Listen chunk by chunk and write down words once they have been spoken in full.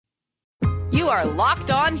You are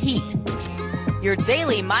Locked On Heat, your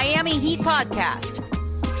daily Miami Heat podcast.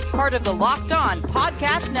 Part of the Locked On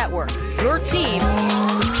Podcast Network, your team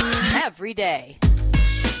every day.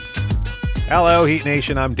 Hello, Heat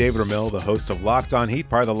Nation. I'm David Ramil, the host of Locked On Heat,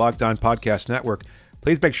 part of the Locked On Podcast Network.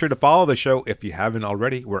 Please make sure to follow the show if you haven't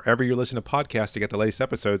already, wherever you listen to podcasts to get the latest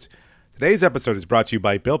episodes. Today's episode is brought to you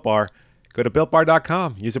by Built Bar. Go to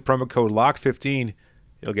BuiltBar.com. Use the promo code LOCK15.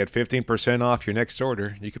 You'll get 15% off your next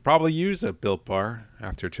order. You could probably use a Built Bar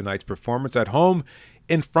after tonight's performance at home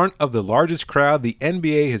in front of the largest crowd the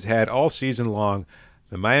NBA has had all season long.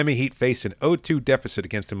 The Miami Heat faced an 0-2 deficit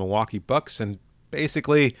against the Milwaukee Bucks, and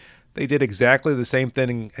basically they did exactly the same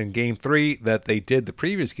thing in Game 3 that they did the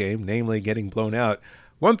previous game, namely getting blown out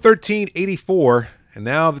 113-84, and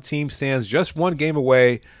now the team stands just one game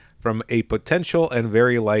away from a potential and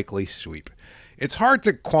very likely sweep. It's hard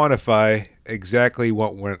to quantify exactly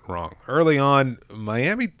what went wrong. Early on,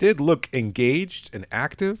 Miami did look engaged and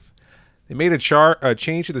active. They made a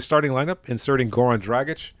change to the starting lineup, inserting Goran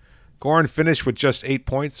Dragic. Goran finished with just 8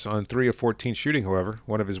 points on 3 of 14 shooting, however,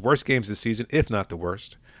 one of his worst games this season, if not the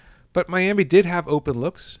worst. But Miami did have open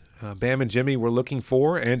looks. Bam and Jimmy were looking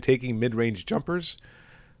for and taking mid-range jumpers.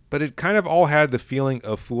 But it kind of all had the feeling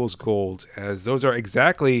of fool's gold, as those are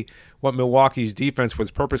exactly what Milwaukee's defense was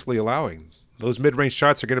purposely allowing. Those mid-range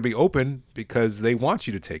shots are going to be open because they want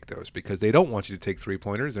you to take those, because they don't want you to take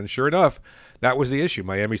three-pointers. And sure enough, that was the issue.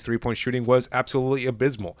 Miami's three-point shooting was absolutely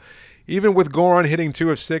abysmal. Even with Goran hitting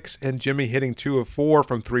 2 of 6 and Jimmy hitting 2 of 4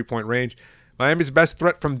 from three-point range, Miami's best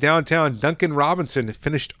threat from downtown, Duncan Robinson,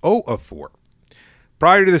 finished 0 of 4.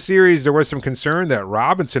 Prior to the series, there was some concern that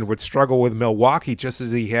Robinson would struggle with Milwaukee just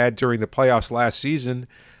as he had during the playoffs last season.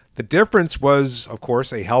 The difference was, of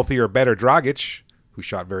course, a healthier, better Dragic, who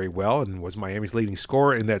shot very well and was Miami's leading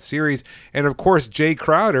scorer in that series, and of course Jay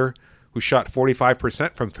Crowder, who shot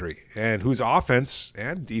 45% from three, and whose offense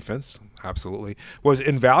and defense, absolutely, was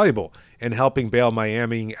invaluable in helping bail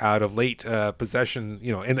Miami out of late possession,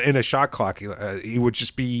 in a shot clock. He would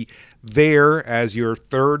just be there as your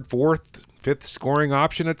third, fourth, fifth scoring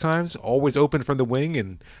option at times, always open from the wing,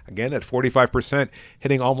 and again at 45%,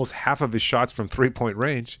 hitting almost half of his shots from three-point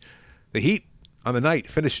range. The Heat on the night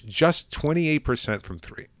finished just 28% from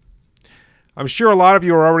three. I'm sure a lot of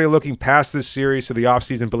you are already looking past this series to the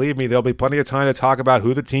offseason. Believe me, there'll be plenty of time to talk about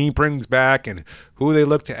who the team brings back and who they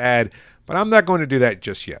look to add, but I'm not going to do that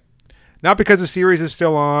just yet. Not because the series is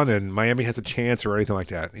still on and Miami has a chance or anything like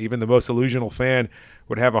that. Even the most illusional fan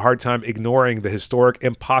would have a hard time ignoring the historic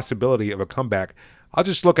impossibility of a comeback. I'll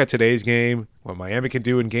just look at today's game, what Miami can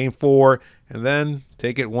do in Game 4, and then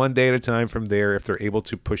take it one day at a time from there if they're able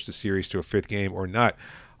to push the series to a fifth game or not.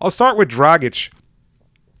 I'll start with Dragic,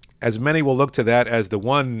 as many will look to that as the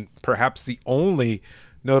one, perhaps the only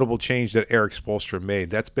notable change that Erik Spoelstra made.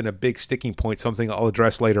 That's been a big sticking point, something I'll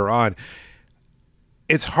address later on.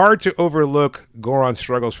 It's hard to overlook Goran's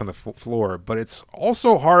struggles from the floor, but it's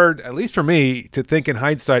also hard, at least for me, to think in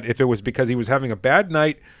hindsight if it was because he was having a bad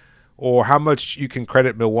night or how much you can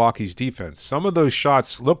credit Milwaukee's defense. Some of those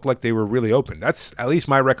shots looked like they were really open. That's at least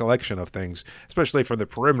my recollection of things, especially from the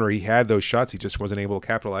perimeter. He had those shots. He just wasn't able to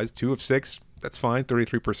capitalize. 2 of 6, that's fine,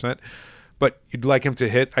 33%. But you'd like him to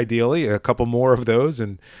hit, ideally, a couple more of those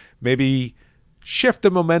and maybe shift the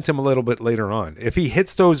momentum a little bit later on. If he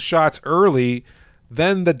hits those shots early,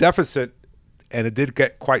 then the deficit, and it did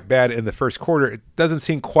get quite bad in the first quarter, it doesn't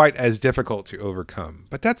seem quite as difficult to overcome.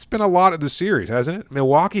 But that's been a lot of the series, hasn't it?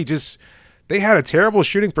 Milwaukee they had a terrible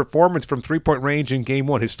shooting performance from three-point range in Game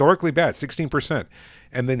 1, historically bad, 16%.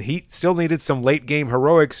 And then Heat still needed some late-game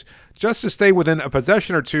heroics just to stay within a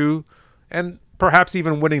possession or two and perhaps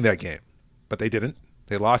even winning that game. But they didn't.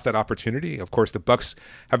 They lost that opportunity. Of course, the Bucks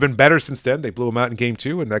have been better since then. They blew them out in Game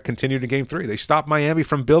 2, and that continued in Game 3. They stopped Miami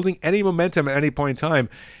from building any momentum at any point in time,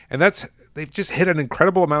 and they've just hit an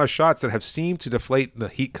incredible amount of shots that have seemed to deflate the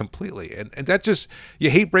Heat completely. And that just, you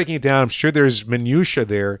hate breaking it down. I'm sure there's minutia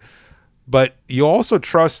there, but you also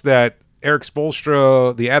trust that Erik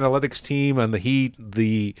Spoelstra, the analytics team, and the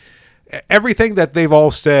Heat, everything that they've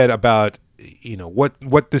all said about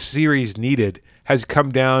what the series needed has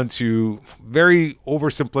come down to very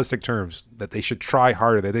oversimplistic terms, that they should try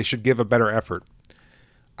harder, that they should give a better effort.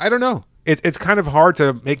 I don't know. It's kind of hard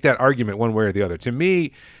to make that argument one way or the other. To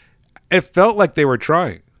me, it felt like they were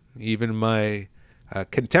trying. Even my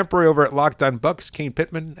contemporary over at Locked On Bucks, Kane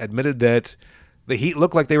Pittman, admitted that the Heat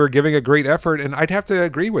looked like they were giving a great effort, and I'd have to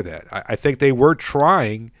agree with that. I think they were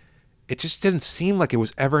trying it just didn't seem like it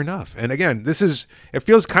was ever enough. And again, it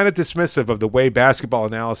feels kind of dismissive of the way basketball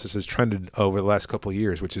analysis has trended over the last couple of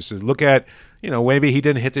years, which is to look at, maybe he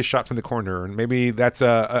didn't hit this shot from the corner, and maybe that's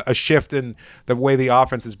a shift in the way the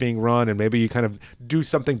offense is being run, and maybe you kind of do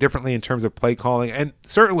something differently in terms of play calling. And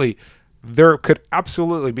certainly there could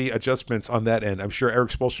absolutely be adjustments on that end. I'm sure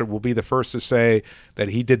Eric Spoelstra will be the first to say that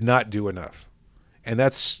he did not do enough. And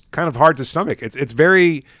that's kind of hard to stomach. It's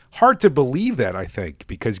very hard to believe that, I think,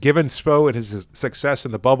 because given Spo and his success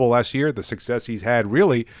in the bubble last year, the success he's had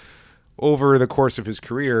really over the course of his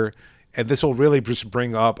career, and this will really just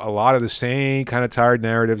bring up a lot of the same kind of tired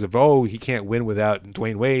narratives of, he can't win without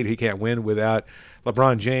Dwayne Wade, he can't win without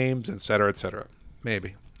LeBron James, et cetera, et cetera.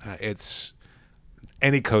 Maybe. It's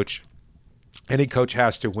any coach. Any coach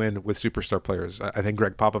has to win with superstar players. I think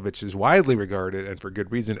Greg Popovich is widely regarded, and for good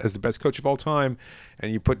reason, as the best coach of all time.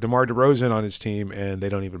 And you put DeMar DeRozan on his team, and they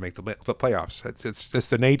don't even make the playoffs. It's just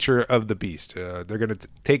the nature of the beast. They're going to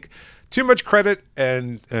take too much credit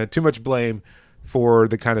and too much blame for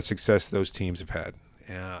the kind of success those teams have had.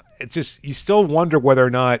 It's just, you still wonder whether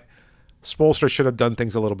or not Spoelstra should have done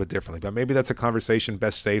things a little bit differently. But maybe that's a conversation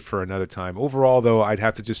best saved for another time. Overall, though, I'd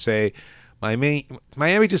have to just say Miami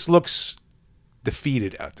just looks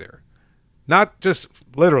defeated out there. Not just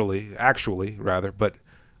literally, actually, rather, but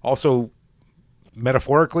also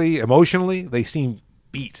metaphorically, emotionally, they seem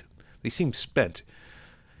beat. They seem spent.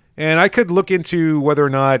 And I could look into whether or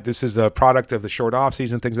not this is a product of the short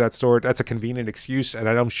offseason, things of that sort. That's a convenient excuse, and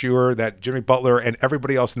I'm sure that Jimmy Butler and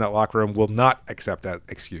everybody else in that locker room will not accept that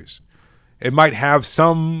excuse. It might have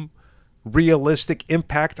some realistic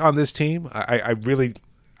impact on this team. I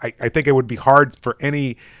think it would be hard for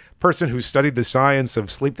any person who studied the science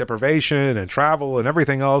of sleep deprivation and travel and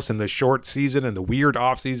everything else, and the short season and the weird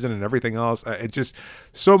off season and everything else. It's just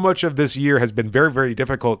so much of this year has been very, very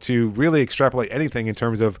difficult to really extrapolate anything in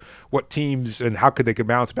terms of what teams and how they could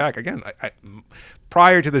bounce back. Again,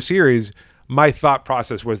 prior to the series, my thought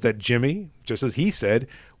process was that Jimmy, just as he said,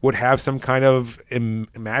 would have some kind of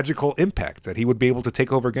magical impact, that he would be able to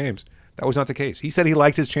take over games. That was not the case. He said he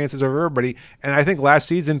liked his chances over everybody, and I think last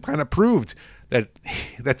season kind of proved that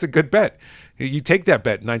that's a good bet. You take that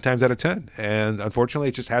bet 9 times out of 10, and unfortunately,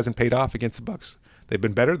 it just hasn't paid off against the Bucks. They've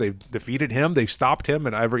been better. They've defeated him. They've stopped him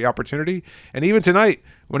at every opportunity, and even tonight,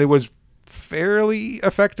 when it was fairly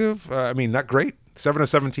effective, not great. 7 of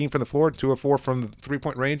 17 from the floor, 2 of 4 from the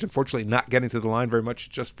three-point range. Unfortunately, not getting to the line very much.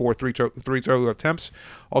 Just 4 three-throw attempts.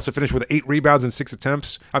 Also finished with 8 rebounds and 6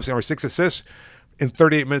 assists in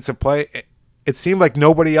 38 minutes of play. It seemed like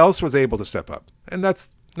nobody else was able to step up, and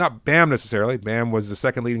that's not Bam necessarily. Bam was the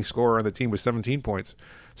second leading scorer on the team with 17 points,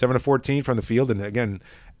 7 of 14 from the field, and again,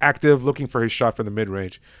 active, looking for his shot from the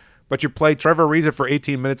mid-range. But you play Trevor Ariza for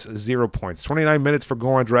 18 minutes, 0 points. 29 minutes for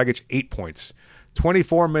Goran Dragic, 8 points.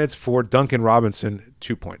 24 minutes for Duncan Robinson,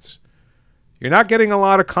 2 points. You're not getting a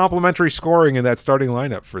lot of complimentary scoring in that starting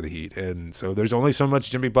lineup for the Heat, and so there's only so much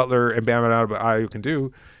Jimmy Butler and Bam Adebayo can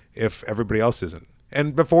do if everybody else isn't.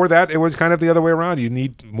 And before that, it was kind of the other way around. You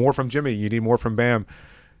need more from Jimmy. You need more from Bam.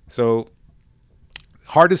 So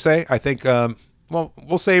hard to say. I think,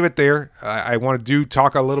 we'll save it there. I want to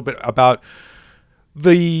talk a little bit about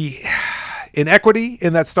the inequity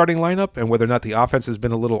in that starting lineup and whether or not the offense has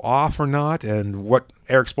been a little off or not, and what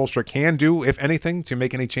Eric Spoelstra can do, if anything, to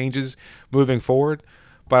make any changes moving forward.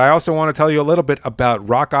 But I also want to tell you a little bit about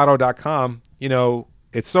rockauto.com.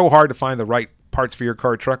 It's so hard to find the right parts for your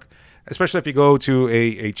car or truck, especially if you go to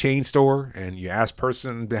a chain store and you ask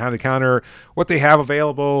person behind the counter what they have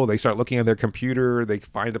available. They start looking on their computer. They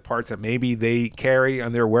find the parts that maybe they carry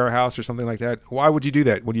on their warehouse or something like that. Why would you do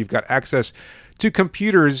that when you've got access to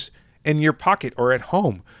computers in your pocket or at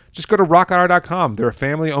home? Just go to rockauto.com. They're a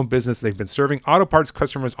family-owned business. They've been serving auto parts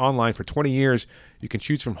customers online for 20 years. You can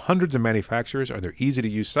choose from hundreds of manufacturers on their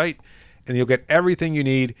easy-to-use site, and you'll get everything you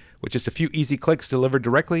need with just a few easy clicks delivered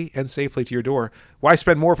directly and safely to your door. Why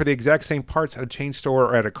spend more for the exact same parts at a chain store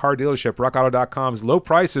or at a car dealership? RockAuto.com's low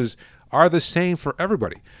prices are the same for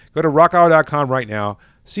everybody. Go to RockAuto.com right now,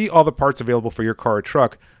 see all the parts available for your car or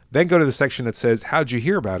truck, then go to the section that says, "How'd you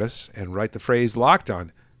hear about us?" and write the phrase "Locked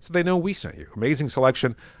On" so they know we sent you. Amazing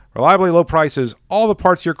selection, reliably low prices, all the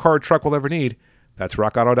parts your car or truck will ever need. That's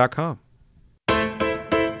RockAuto.com.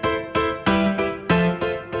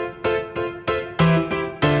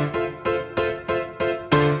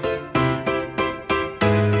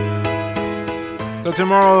 So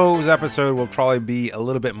tomorrow's episode will probably be a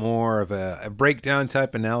little bit more of a breakdown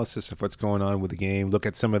type analysis of what's going on with the game. Look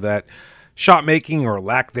at some of that shot making or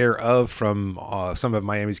lack thereof from some of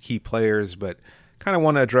Miami's key players, but kind of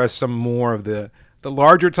want to address some more of the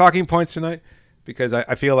larger talking points tonight, because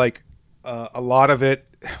I feel like a lot of it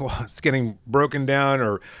it's getting broken down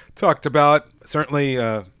or talked about. Certainly,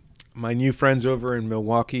 my new friends over in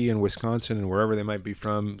Milwaukee and Wisconsin and wherever they might be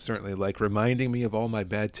from, certainly like reminding me of all my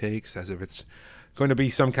bad takes, as if it's going to be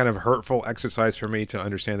some kind of hurtful exercise for me to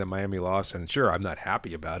understand that Miami lost. And sure, I'm not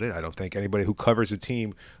happy about it. I don't think anybody who covers a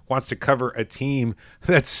team wants to cover a team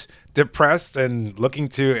that's depressed and looking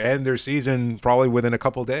to end their season probably within a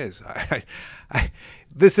couple of days.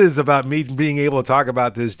 This is about me being able to talk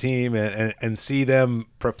about this team and see them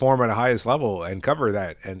perform at the highest level and cover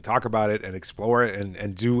that and talk about it and explore it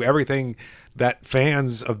and do everything that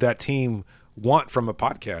fans of that team want from a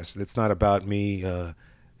podcast. It's not about me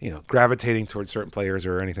gravitating towards certain players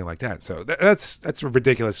or anything like that. So that's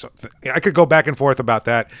ridiculous. I could go back and forth about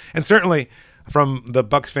that. And certainly from the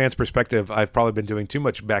Bucks fans' perspective, I've probably been doing too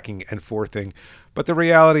much backing and forthing. But the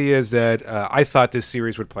reality is that I thought this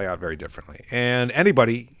series would play out very differently. And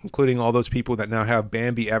anybody, including all those people that now have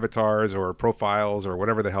Bambi avatars or profiles or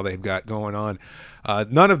whatever the hell they've got going on,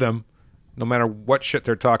 none of them, no matter what shit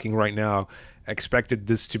they're talking right now, expected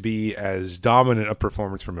this to be as dominant a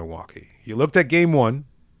performance from Milwaukee. You looked at game one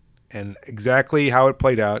and exactly how it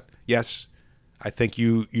played out. Yes, I think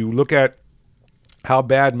you look at how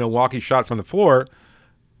bad Milwaukee shot from the floor,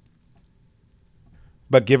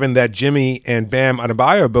 but given that Jimmy and Bam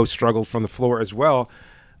Adebayo both struggled from the floor as well,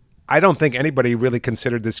 I don't think anybody really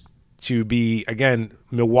considered this to be, again,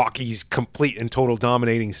 Milwaukee's complete and total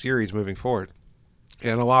dominating series moving forward.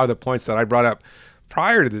 And a lot of the points that I brought up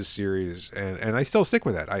prior to this series, and I still stick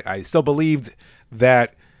with that. I still believed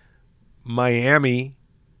that Miami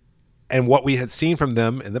and what we had seen from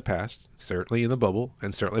them in the past, certainly in the bubble,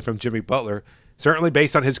 and certainly from Jimmy Butler, certainly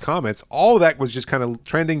based on his comments, all of that was just kind of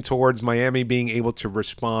trending towards Miami being able to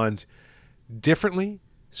respond differently,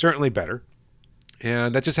 certainly better.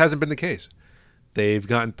 And that just hasn't been the case. They've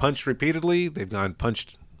gotten punched repeatedly. They've gotten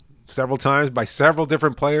punched several times by several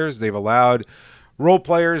different players. They've allowed role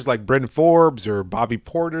players like Bryn Forbes or Bobby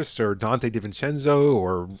Portis or Dante DiVincenzo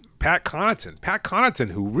or Pat Connaughton. Pat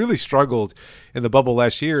Connaughton, who really struggled in the bubble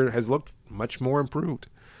last year, has looked much more improved.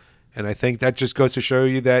 And I think that just goes to show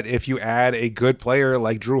you that if you add a good player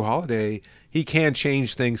like Drew Holiday, he can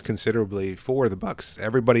change things considerably for the Bucks.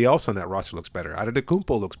 Everybody else on that roster looks better.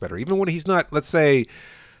 Antetokounmpo looks better. Even when he's not, let's say,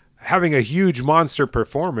 having a huge monster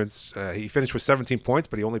performance, he finished with 17 points,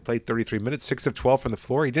 but he only played 33 minutes, 6 of 12 from the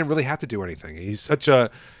floor. He didn't really have to do anything. He's such a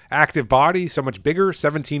active body, so much bigger,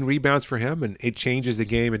 17 rebounds for him, and it changes the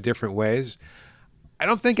game in different ways. I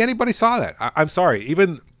don't think anybody saw that. I'm sorry.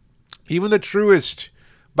 Even the truest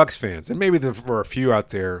Bucks fans, and maybe there were a few out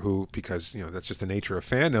there who, because that's just the nature of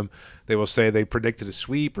fandom, they will say they predicted a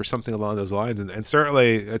sweep or something along those lines, and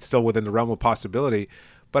certainly it's still within the realm of possibility.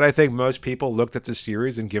 But I think most people looked at the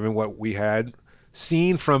series, and given what we had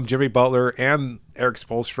seen from Jimmy Butler and Erik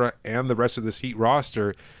Spoelstra and the rest of this Heat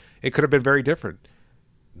roster, it could have been very different.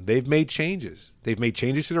 They've made changes. They've made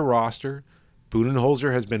changes to the roster.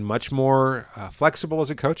 Budenholzer has been much more flexible as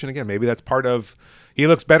a coach. And again, maybe that's part of he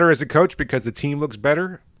looks better as a coach because the team looks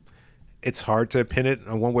better. It's hard to pin it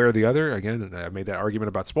on one way or the other. Again, I made that argument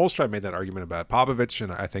about Spoelstra. I made that argument about Popovich,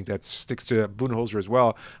 and I think that sticks to Budenholzer as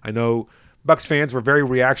well. I know Bucks fans were very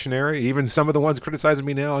reactionary. Even some of the ones criticizing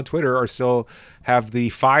me now on Twitter are still have the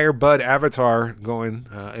Fire Bud avatar going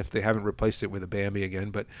if they haven't replaced it with a Bambi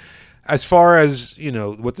again. But as far as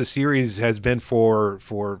what the series has been for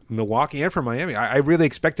Milwaukee and for Miami, I really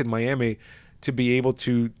expected Miami to be able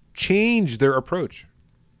to change their approach.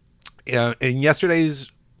 In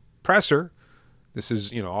yesterday's presser, this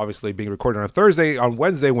is obviously being recorded on Thursday. On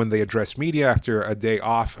Wednesday, when they addressed media after a day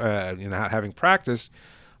off, not having practice,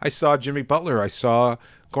 I saw Jimmy Butler. I saw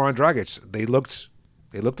Goran Dragic. They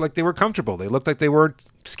looked like they were comfortable. They looked like they weren't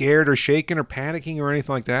scared or shaken or panicking or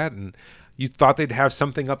anything like that. And you thought they'd have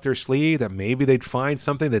something up their sleeve, that maybe they'd find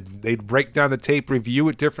something, that they'd break down the tape, review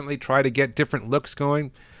it differently, try to get different looks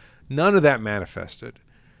going. None of that manifested.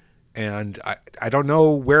 And I don't know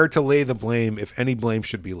where to lay the blame, if any blame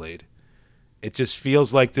should be laid. It just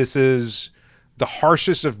feels like this is the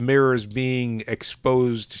harshest of mirrors being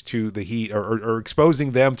exposed to the Heat or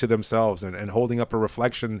exposing them to themselves and holding up a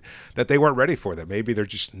reflection that they weren't ready for. That maybe they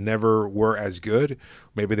just never were as good.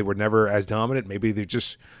 Maybe they were never as dominant. Maybe they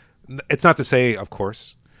just – it's not to say, of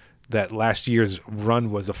course, that last year's run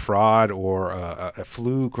was a fraud or a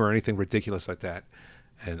fluke or anything ridiculous like that.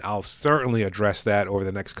 And I'll certainly address that over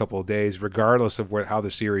the next couple of days, regardless of how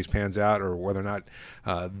the series pans out or whether or not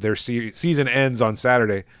their season ends on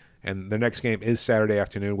Saturday. And the next game is Saturday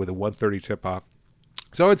afternoon with a 1:30 tip-off.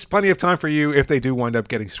 So it's plenty of time for you, if they do wind up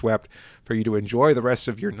getting swept, for you to enjoy the rest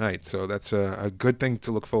of your night. So that's a good thing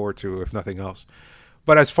to look forward to, if nothing else.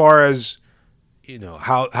 But as far as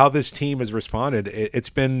how this team has responded. It's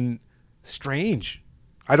been strange.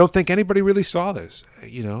 I don't think anybody really saw this.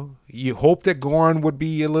 You hope that Goran would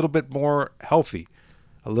be a little bit more healthy,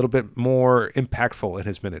 a little bit more impactful in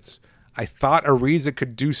his minutes. I thought Ariza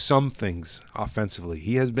could do some things offensively.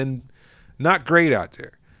 He has been not great out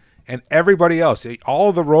there. And everybody else,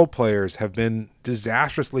 all the role players have been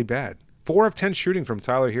disastrously bad. 4 of 10 shooting from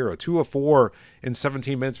Tyler Hero, 2 of 4 in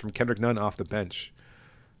 17 minutes from Kendrick Nunn off the bench.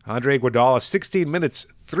 Andre Iguodala, 16 minutes,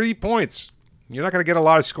 3 points. You're not going to get a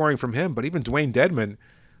lot of scoring from him, but even Dwayne Dedmon,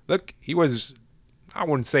 look, he was, I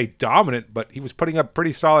wouldn't say dominant, but he was putting up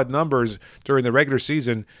pretty solid numbers during the regular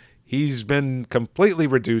season. He's been completely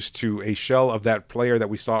reduced to a shell of that player that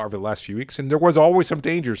we saw over the last few weeks. And there was always some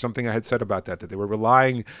danger, something I had said about that they were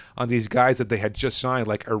relying on these guys that they had just signed,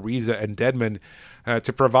 like Ariza and Dedmon,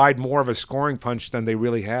 to provide more of a scoring punch than they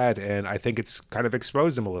really had. And I think it's kind of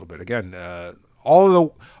exposed them a little bit. Again,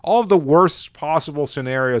 all of the worst possible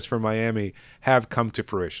scenarios for Miami have come to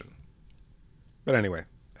fruition. But anyway,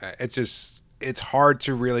 it's hard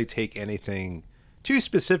to really take anything too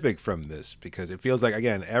specific from this, because it feels like,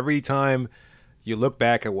 again, every time you look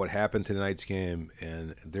back at what happened tonight's game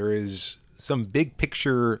and there is some big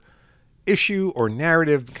picture issue or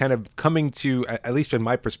narrative kind of coming to, at least in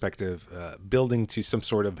my perspective, building to some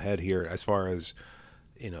sort of head here, as far as,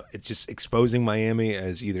 it's just exposing Miami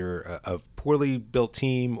as either a poorly built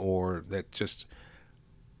team, or that just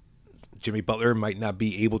Jimmy Butler might not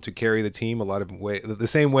be able to carry the team the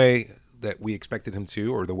same way that we expected him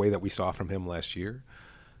to, or the way that we saw from him last year.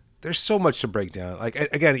 There's so much to break down. Like,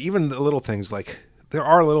 again, even the little things, like there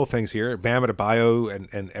are little things here. Bam Adebayo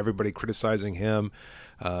and everybody criticizing him.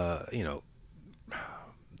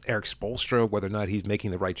 Eric Spoelstra, whether or not he's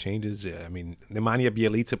making the right changes. I mean, Nemanja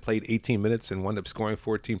Bjelica played 18 minutes and wound up scoring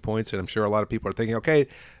 14 points. And I'm sure a lot of people are thinking, okay,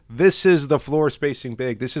 this is the floor spacing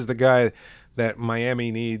big. This is the guy that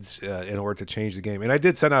Miami needs in order to change the game. And I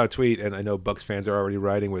did send out a tweet, and I know Bucks fans are already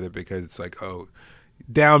riding with it, because it's like, oh,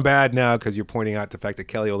 down bad now because you're pointing out the fact that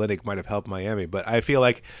Kelly Olynyk might have helped Miami. But I feel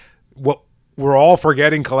like what we're all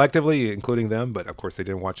forgetting collectively, including them, but of course they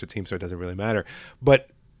didn't watch the team, so it doesn't really matter. But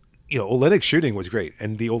Olynyk's shooting was great,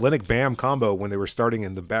 and the Olynyk-Bam combo when they were starting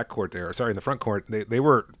in the backcourt there, in the front court, they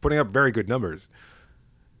were putting up very good numbers.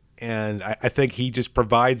 And I think he just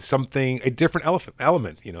provides a different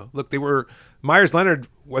element. Look, Myers Leonard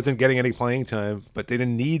wasn't getting any playing time, but they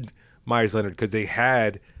didn't need Myers Leonard because they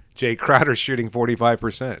had Jay Crowder shooting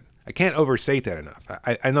 45%. I can't overstate that enough.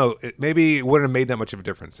 I know maybe it wouldn't have made that much of a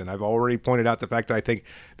difference. And I've already pointed out the fact that I think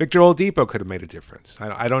Victor Oladipo could have made a difference.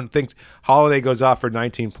 I don't think Holiday goes off for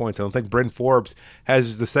 19 points. I don't think Bryn Forbes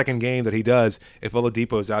has the second game that he does if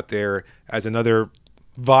Oladipo is out there as another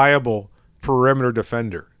viable perimeter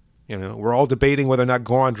defender. We're all debating whether or not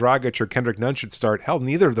Goran Dragic or Kendrick Nunn should start. Hell,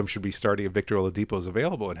 neither of them should be starting if Victor Oladipo is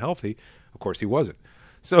available and healthy. Of course, he wasn't.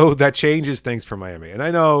 So that changes things for Miami. And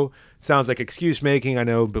I know it sounds like excuse making. I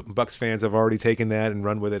know Bucks fans have already taken that and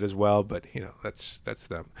run with it as well. But that's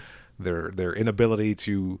them. Their inability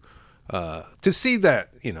to see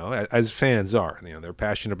that, as fans are. They're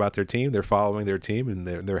passionate about their team. They're following their team, and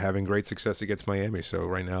they're having great success against Miami. So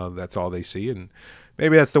right now, that's all they see, and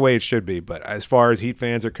maybe that's the way it should be. But as far as Heat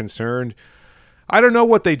fans are concerned, I don't know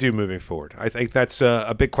what they do moving forward. I think that's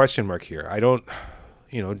a big question mark here. I don't.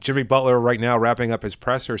 Jimmy Butler right now wrapping up his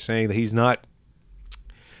presser saying that he's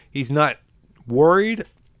not worried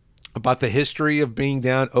about the history of being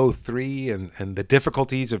down 0-3 and the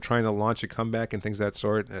difficulties of trying to launch a comeback and things of that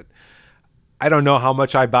sort. I don't know how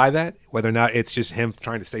much I buy that, whether or not it's just him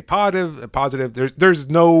trying to stay positive. There's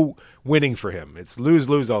no winning for him. It's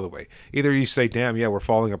lose all the way. Either you say, damn, yeah, we're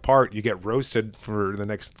falling apart. You get roasted for the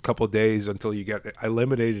next couple of days until you get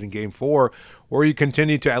eliminated in game 4, or you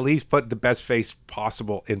continue to at least put the best face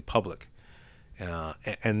possible in public.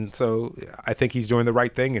 And so I think he's doing the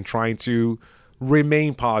right thing and trying to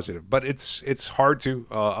remain positive, but it's hard to.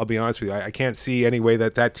 I'll be honest with you. I can't see any way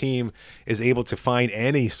that team is able to find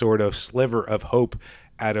any sort of sliver of hope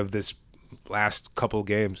out of this last couple of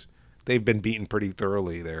games. They've been beaten pretty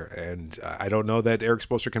thoroughly there, and I don't know that Eric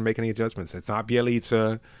Spoelstra can make any adjustments. It's not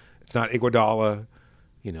Bjelica, it's not Iguodala,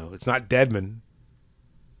 it's not Dedmon.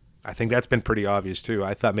 I think that's been pretty obvious too.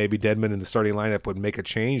 I thought maybe Dedmon in the starting lineup would make a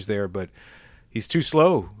change there, but he's too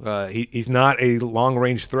slow. He's not a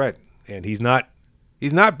long-range threat. And he's not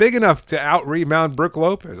big enough to out-rebound Brook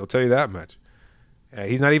Lopez, I'll tell you that much.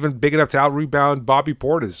 He's not even big enough to out-rebound Bobby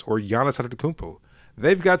Portis or Giannis Antetokounmpo.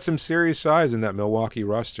 They've got some serious size in that Milwaukee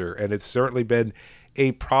roster, and it's certainly been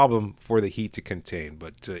a problem for the Heat to contain.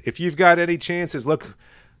 But if you've got any chances, look,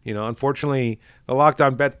 Unfortunately, the Locked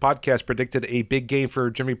On Bets podcast predicted a big game for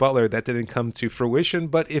Jimmy Butler. That didn't come to fruition.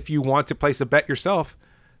 But if you want to place a bet yourself,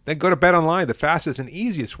 then go to BetOnline, the fastest and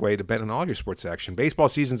easiest way to bet on all your sports action. Baseball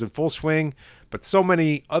season's in full swing, but so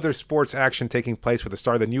many other sports action taking place with the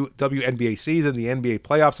start of the new WNBA season, the NBA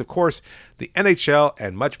playoffs, of course, the NHL,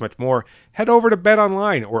 and much, much more. Head over to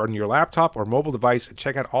BetOnline or on your laptop or mobile device and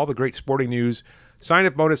check out all the great sporting news,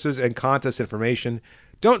 sign-up bonuses, and contest information.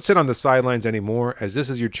 Don't sit on the sidelines anymore, as this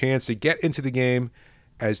is your chance to get into the game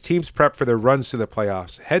as teams prep for their runs to the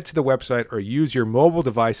playoffs. Head to the website or use your mobile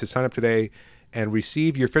device to sign up today and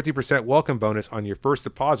receive your 50% welcome bonus on your first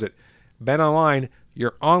deposit. BetOnline,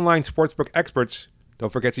 your online sportsbook experts.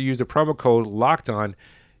 Don't forget to use the promo code LOCKEDON.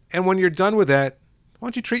 And when you're done with that, why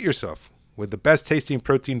don't you treat yourself with the best tasting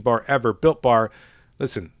protein bar ever, Built Bar.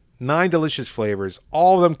 Listen, 9 delicious flavors,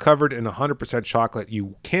 all of them covered in 100% chocolate.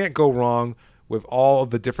 You can't go wrong with all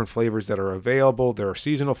of the different flavors that are available. There are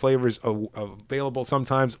seasonal flavors available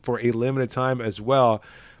sometimes for a limited time as well.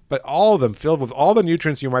 But all of them filled with all the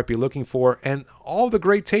nutrients you might be looking for and all the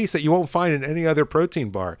great taste that you won't find in any other protein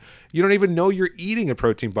bar. You don't even know you're eating a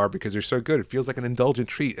protein bar because they're so good. It feels like an indulgent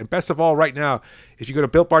treat. And best of all, right now, if you go to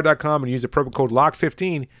BuiltBar.com and use the promo code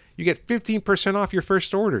LOCK15, you get 15% off your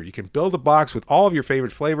first order. You can build a box with all of your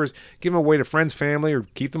favorite flavors, give them away to friends, family, or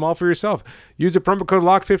keep them all for yourself. Use the promo code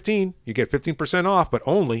LOCK15. You get 15% off, but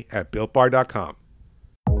only at BuiltBar.com.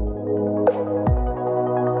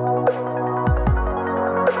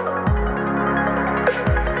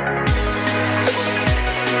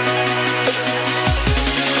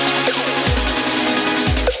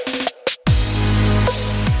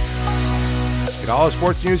 All the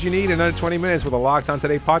sports news you need in under 20 minutes with a Locked On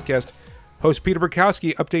Today podcast. Host Peter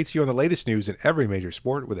Bukowski updates you on the latest news in every major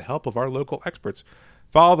sport with the help of our local experts.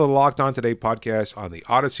 Follow the Locked On Today podcast on the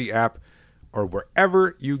Odyssey app or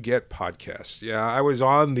wherever you get podcasts. Yeah, I was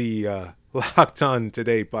on the Locked On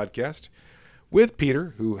Today podcast with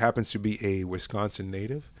Peter, who happens to be a Wisconsin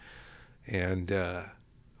native. And,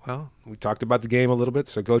 we talked about the game a little bit,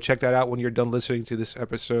 so go check that out when you're done listening to this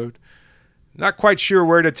episode. Not quite sure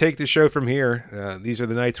where to take the show from here. These are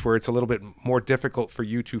the nights where it's a little bit more difficult for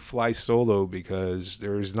you to fly solo because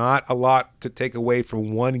there's not a lot to take away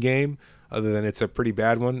from one game other than it's a pretty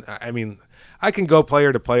bad one. I mean, I can go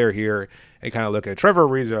player to player here and kind of look at Trevor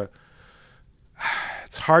Ariza.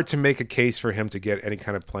 It's hard to make a case for him to get any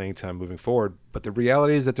kind of playing time moving forward, but the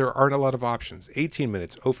reality is that there aren't a lot of options. 18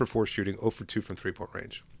 minutes, 0 for 4 shooting, 0 for 2 from three-point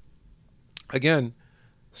range. Again,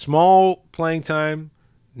 small playing time,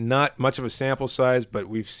 not much of a sample size, but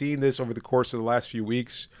we've seen this over the course of the last few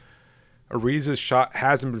weeks. Ariza's shot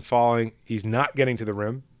hasn't been falling. He's not getting to the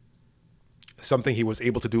rim, something he was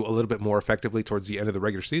able to do a little bit more effectively towards the end of the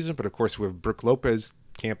regular season. But, of course, with Brook Lopez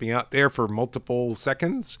camping out there for multiple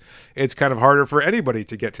seconds, it's kind of harder for anybody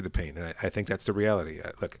to get to the paint. And I think that's the reality.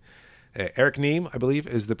 Eric Neem, I believe,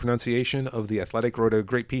 is the pronunciation of The Athletic, wrote a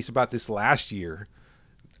great piece about this last year.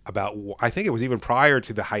 I think it was even prior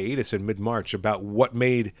to the hiatus in mid-March, about what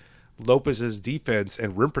made Lopez's defense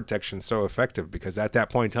and rim protection so effective. Because at that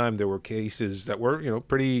point in time, there were cases that were,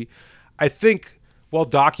 pretty, I think, well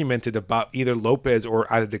documented about either Lopez or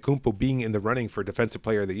Antetokounmpo being in the running for Defensive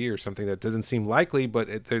Player of the Year, something that doesn't seem likely, but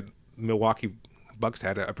the Milwaukee Bucks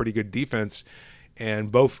had a pretty good defense,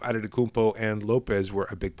 and both Antetokounmpo and Lopez were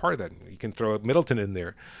a big part of that. You can throw Middleton in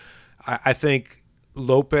there. I think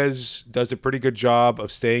Lopez does a pretty good job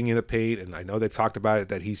of staying in the paint, and I know they've talked about it,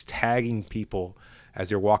 that he's tagging people as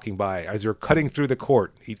they're walking by. As they're cutting through the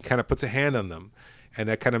court, he kind of puts a hand on them, and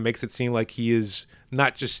that kind of makes it seem like he is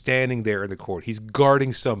not just standing there in the court. He's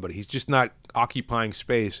guarding somebody. He's just not occupying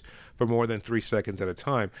space for more than 3 seconds at a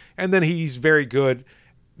time. And then he's very good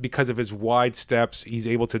because of his wide steps. He's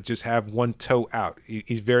able to just have one toe out.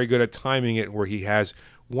 He's very good at timing it where he has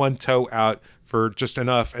one toe out for just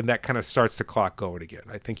enough, and that kind of starts the clock going again.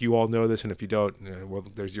 I think you all know this, and if you don't, well,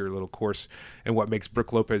 there's your little course in what makes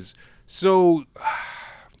Brook Lopez so,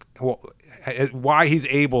 why he's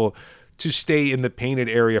able to stay in the painted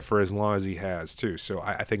area for as long as he has, too. So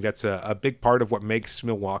I think that's a big part of what makes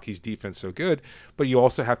Milwaukee's defense so good, but you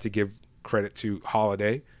also have to give credit to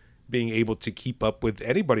Holiday being able to keep up with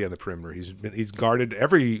anybody on the perimeter. He's guarded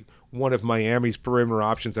every one of Miami's perimeter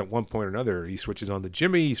options at one point or another. He switches on to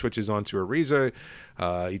Jimmy. He switches on to Ariza.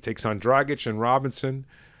 He takes on Dragic and Robinson.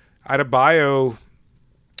 Adebayo,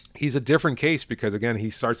 he's a different case because, again, he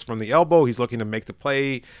starts from the elbow. He's looking to make the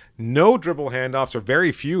play. No dribble handoffs, or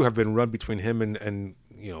very few, have been run between him and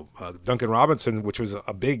Duncan Robinson, which was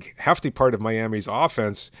a big, hefty part of Miami's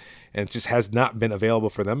offense, and just has not been available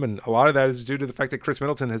for them. And a lot of that is due to the fact that Chris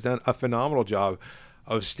Middleton has done a phenomenal job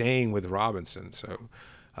of staying with Robinson. So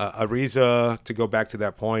Ariza, to go back to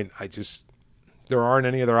that point, there aren't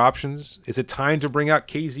any other options. Is it time to bring out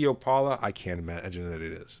KZ Opala? I can't imagine that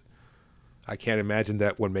it is. I can't imagine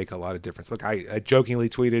that would make a lot of difference. Look, I jokingly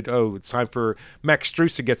tweeted, oh, it's time for Max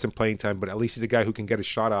Strus to get some playing time, but at least he's a guy who can get a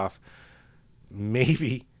shot off.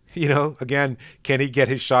 Maybe, again, can he get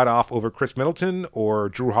his shot off over Chris Middleton or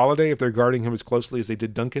Drew Holiday if they're guarding him as closely as they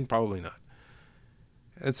did Duncan? Probably not.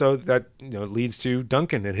 And so that leads to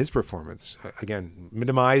Duncan and his performance. Again,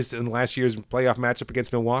 minimized in last year's playoff matchup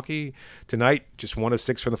against Milwaukee. Tonight, just 1 of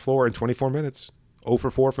 6 from the floor in 24 minutes. 0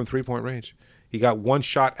 for 4 from three-point range. He got one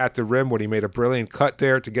shot at the rim when he made a brilliant cut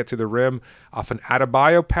there to get to the rim off an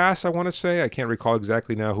Adebayo pass, I want to say. I can't recall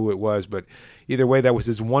exactly now who it was, but either way, that was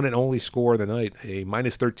his one and only score of the night, a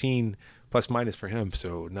 -13 plus minus for him.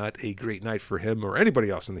 So not a great night for him or anybody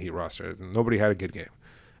else in the Heat roster. Nobody had a good game.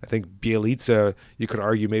 I think Bjelica, you could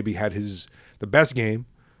argue, maybe had the best game.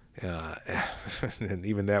 And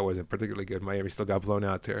even that wasn't particularly good. Miami still got blown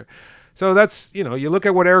out there. So that's, you look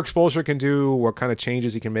at what Eric Spoelstra can do, what kind of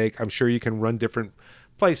changes he can make. I'm sure you can run different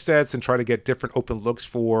play sets and try to get different open looks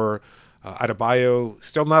for Adebayo.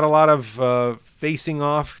 Still not a lot of facing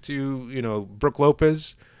off to, Brook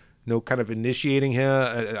Lopez. No kind of initiating him,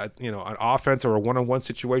 an offense or a one-on-one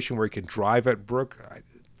situation where he can drive at Brook.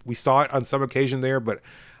 We saw it on some occasion there, but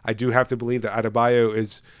I do have to believe that Adebayo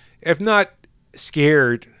is, if not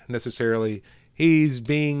scared necessarily, he's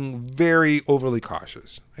being very overly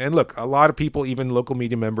cautious. And look, a lot of people, even local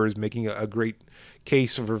media members, making a great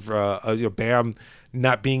case for Bam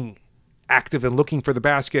not being active and looking for the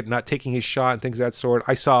basket, not taking his shot and things of that sort.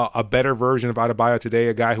 I saw a better version of Adebayo today,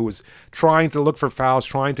 a guy who was trying to look for fouls,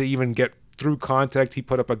 trying to even get through contact. He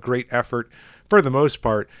put up a great effort for the most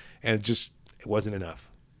part, and it wasn't enough.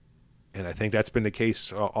 And I think that's been the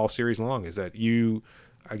case all series long, is that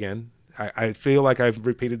I feel like I've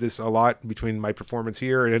repeated this a lot between my performance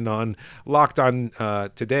here and on Locked On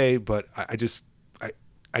today, but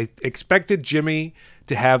I expected Jimmy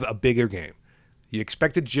to have a bigger game. You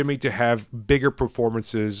expected Jimmy to have bigger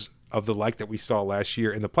performances of the like that we saw last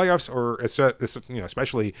year in the playoffs, or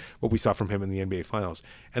especially what we saw from him in the NBA Finals.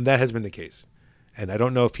 And that has been the case. And I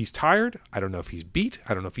don't know if he's tired. I don't know if he's beat.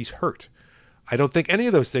 I don't know if he's hurt. I don't think any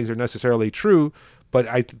of those things are necessarily true, but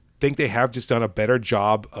I think they have just done a better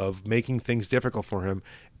job of making things difficult for him,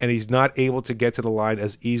 and he's not able to get to the line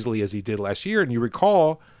as easily as he did last year. And you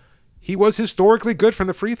recall, he was historically good from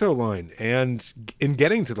the free throw line and in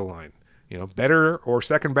getting to the line, better or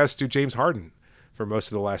second best to James Harden for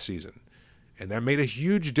most of the last season. And that made a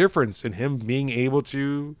huge difference in him being able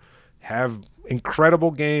to have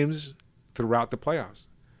incredible games throughout the playoffs.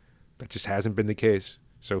 That just hasn't been the case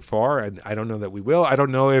so far, and I don't know that we will. I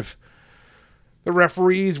don't know if the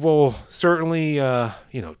referees will certainly,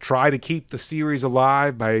 try to keep the series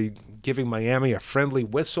alive by giving Miami a friendly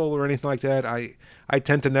whistle or anything like that. I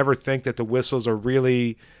tend to never think that the whistles are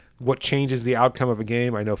really what changes the outcome of a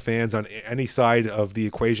game. I know fans on any side of the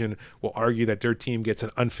equation will argue that their team gets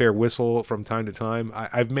an unfair whistle from time to time.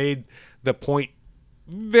 I've made the point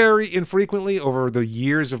very infrequently over the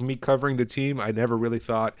years of me covering the team. I never really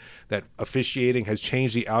thought that officiating has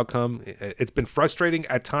changed the outcome. It's been frustrating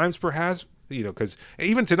at times, perhaps, because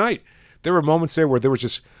even tonight, there were moments there where there was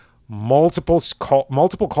just multiple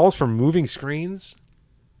calls for moving screens.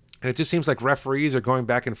 And it just seems like referees are going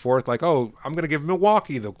back and forth like, oh, I'm going to give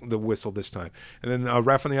Milwaukee the whistle this time. And then a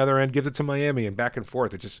ref on the other end gives it to Miami, and back and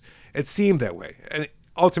forth. It seemed that way. And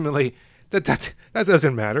ultimately, that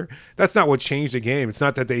doesn't matter. That's not what changed the game. It's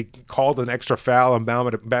not that they called an extra foul on Bam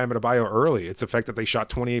Adebayo early. It's the fact that they shot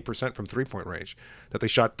 28% from three-point range, that they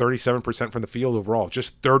shot 37% from the field overall,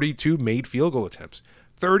 just 32 made field goal attempts,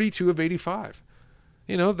 32 of 85.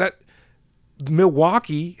 That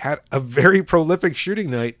Milwaukee had a very prolific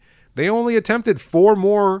shooting night. They only attempted 4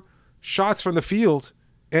 more shots from the field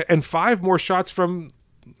and 5 more shots from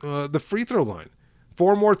the free throw line.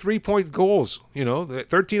 4 more three-point goals,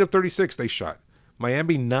 13 of 36 they shot.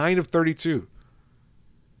 Miami, 9 of 32.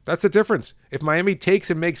 That's the difference. If Miami takes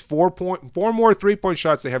and makes 4 more three-point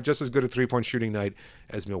shots, they have just as good a three-point shooting night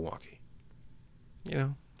as Milwaukee.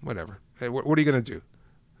 Whatever. Hey, what are you going to do?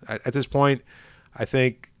 At this point, I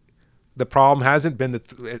think the problem hasn't been the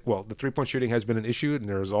three-point shooting has been an issue, and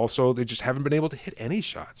they just haven't been able to hit any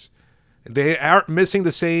shots. They aren't missing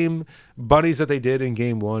the same bunnies that they did in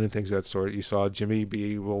game 1 and things of that sort. You saw Jimmy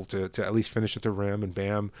be able to at least finish at the rim, and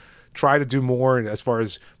Bam try to do more, and as far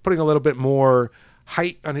as putting a little bit more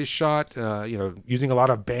height on his shot, using a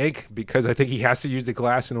lot of bank, because I think he has to use the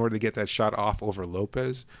glass in order to get that shot off over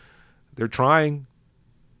Lopez. They're trying.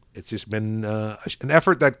 It's just been an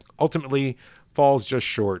effort that ultimately falls just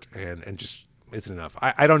short and just isn't enough.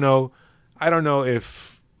 I don't know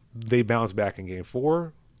if they bounce back in Game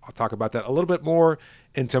 4. I'll talk about that a little bit more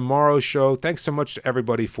in tomorrow's show. Thanks so much to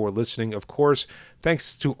everybody for listening. Of course,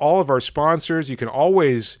 thanks to all of our sponsors. You can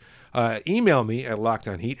always email me at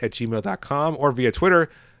lockdownheat@gmail.com or via Twitter.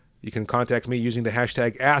 You can contact me using the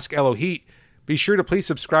hashtag AskLOHeat. Be sure to please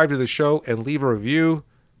subscribe to the show and leave a review.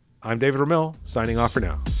 I'm David Ramil, signing off for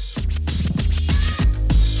now.